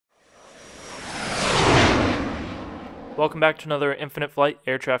Welcome back to another Infinite Flight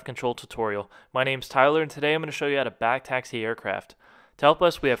Air Traffic Control tutorial. My name's Tyler and today I'm going to show you how to back taxi aircraft. To help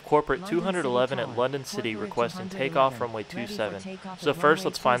us, we have Corporate 211 at London City requesting takeoff runway 27. So first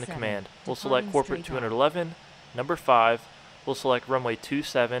let's find the command. We'll select Corporate 211, number 5, we'll select runway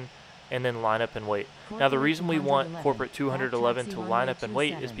 27, and then line up and wait. Now the reason we want Corporate 211 to line up and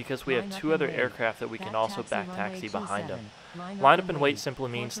wait is because we have two other aircraft that we can also back taxi behind them. Line up and wait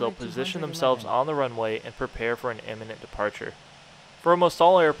simply means they'll position themselves on the runway and prepare for an imminent departure. For almost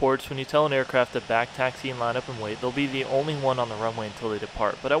all airports, when you tell an aircraft to back taxi and line up and wait, they'll be the only one on the runway until they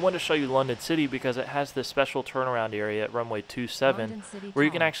depart. But I want to show you London City because it has this special turnaround area at runway 27 where you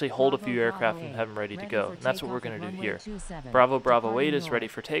can actually hold a few aircraft and have them ready to go. And that's what we're going to do here. Bravo Bravo 8 is ready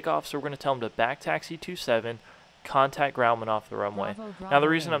for takeoff, so we're going to tell them to back taxi 27, contact groundman off the runway. Now the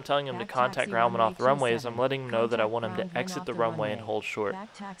reason I'm telling him to contact groundman off the runway is I'm letting him know that I want him to exit the runway and hold short.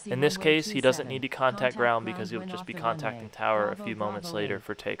 In this case, he doesn't need to contact ground because he'll just be contacting tower a few moments later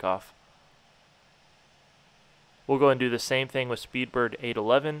for takeoff. We'll go and do the same thing with Speedbird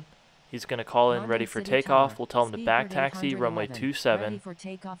 811. He's going to call in ready for takeoff. We'll tell him to back taxi runway 27,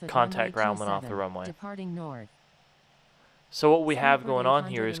 contact groundman off the runway. So what we have going on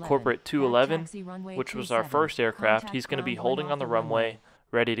here is Corporate 211, which was our first aircraft. He's going to be holding on the runway,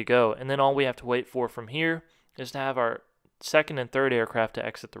 ready to go. And then all we have to wait for from here is to have our second and third aircraft to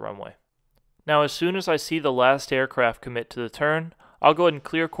exit the runway. Now as soon as I see the last aircraft commit to the turn, I'll go ahead and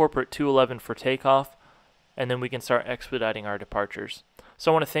clear Corporate 211 for takeoff, and then we can start expediting our departures.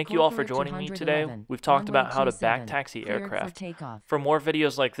 So I want to thank you all for joining me today. We've talked about how to back taxi aircraft. For more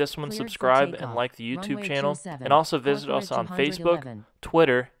videos like this one, subscribe and like the YouTube channel, and also visit us on Facebook,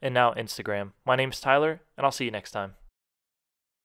 Twitter, and now Instagram. My name's Tyler, and I'll see you next time.